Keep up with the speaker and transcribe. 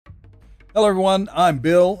Hello everyone, I'm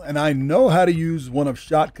Bill and I know how to use one of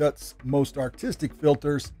Shotcut's most artistic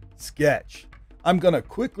filters, Sketch. I'm going to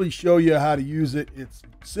quickly show you how to use it. It's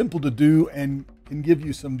simple to do and can give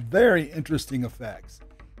you some very interesting effects.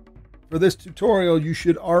 For this tutorial, you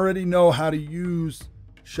should already know how to use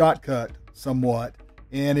Shotcut somewhat.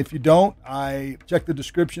 And if you don't, I check the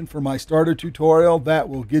description for my starter tutorial. That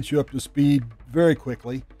will get you up to speed very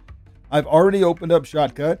quickly. I've already opened up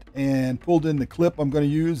Shotcut and pulled in the clip I'm going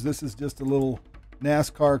to use. This is just a little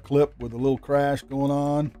NASCAR clip with a little crash going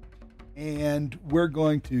on. And we're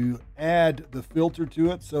going to add the filter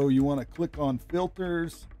to it. So you want to click on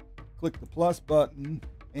Filters, click the plus button,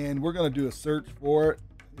 and we're going to do a search for it.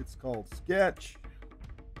 It's called Sketch.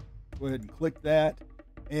 Go ahead and click that.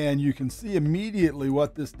 And you can see immediately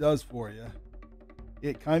what this does for you.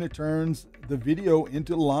 It kind of turns the video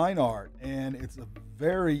into line art, and it's a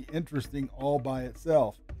very interesting all by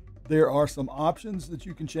itself. There are some options that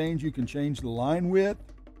you can change. You can change the line width.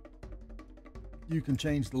 You can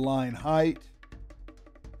change the line height.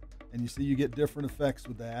 And you see you get different effects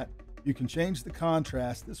with that. You can change the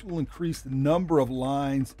contrast. This will increase the number of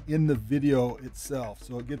lines in the video itself,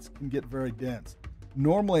 so it can get very dense.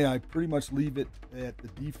 Normally, I pretty much leave it at the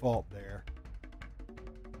default there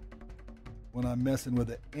when I'm messing with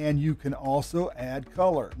it. And you can also add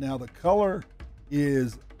color. Now the color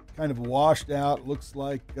is kind of washed out, looks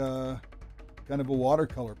like kind of a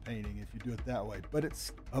watercolor painting if you do it that way, but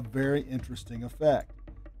it's a very interesting effect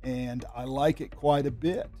and I like it quite a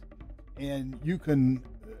bit. And you can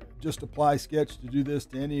just apply Sketch to do this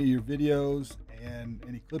to any of your videos and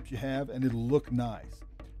any clips you have, and it'll look nice.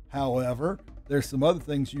 However, there's some other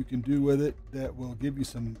things you can do with it that will give you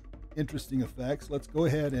some interesting effects. Let's go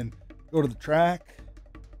ahead and go to the track.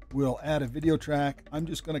 We'll add a video track. I'm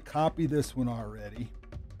just going to copy this one already.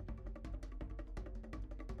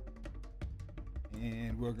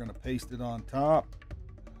 And we're going to paste it on top.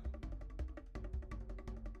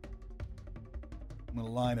 I'm going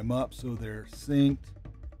to line them up so they're synced.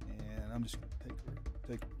 And I'm just going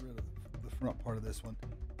to take rid of the front part of this one.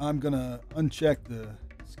 I'm going to uncheck the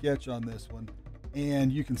sketch on this one.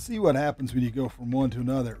 And you can see what happens when you go from one to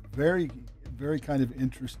another. Very kind of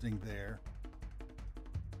interesting there.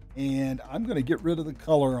 And I'm going to get rid of the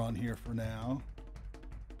color on here for now.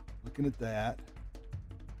 Looking at that.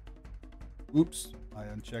 Oops, I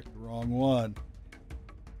unchecked the wrong one.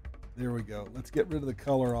 There we go. Let's get rid of the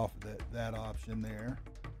color off of that option there.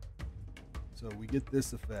 So we get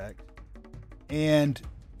this effect. And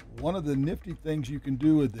one of the nifty things you can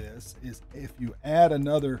do with this is if you add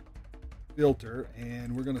another filter,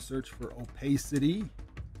 and we're going to search for opacity.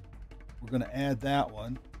 We're going to add that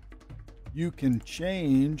one. You can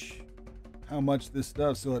change how much this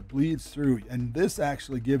does so it bleeds through, and this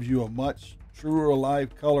actually gives you a much truer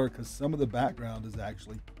alive color because some of the background is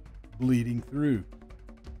actually bleeding through.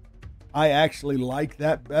 I actually like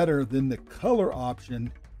that better than the color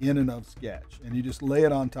option in and of Sketch, and you just lay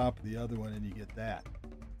it on top of the other one and you get that.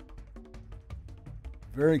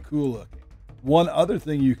 Very cool looking. One other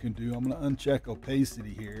thing you can do, I'm going to uncheck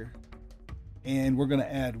opacity here, and we're going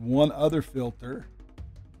to add one other filter.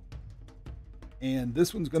 And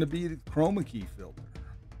this one's going to be the Chroma Key filter.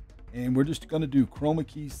 And we're just going to do Chroma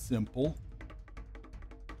Key simple.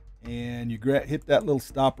 And you hit that little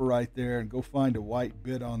stopper right there and go find a white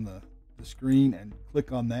bit on the screen and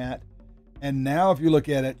click on that. And now if you look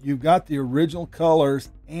at it, you've got the original colors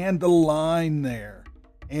and the line there.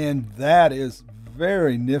 And that is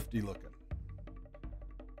very nifty looking.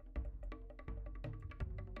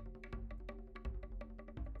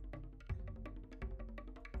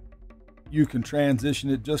 You can transition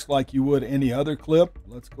it just like you would any other clip.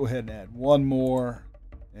 Let's go ahead and add one more,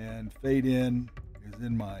 and fade in is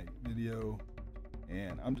in my video,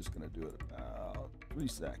 and I'm just going to do it about 3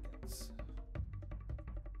 seconds.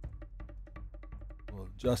 We'll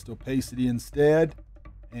adjust opacity instead,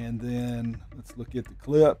 and then let's look at the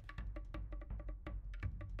clip.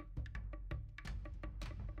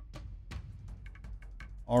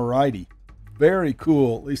 Alrighty, very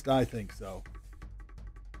cool, at least I think so.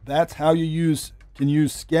 That's how you can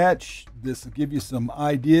use Sketch. This will give you some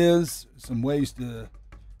ideas, some ways to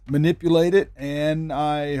manipulate it, and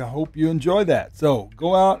I hope you enjoy that. So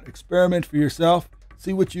go out, experiment for yourself,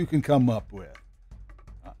 see what you can come up with.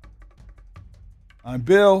 I'm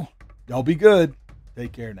Bill. Y'all be good.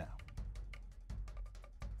 Take care now.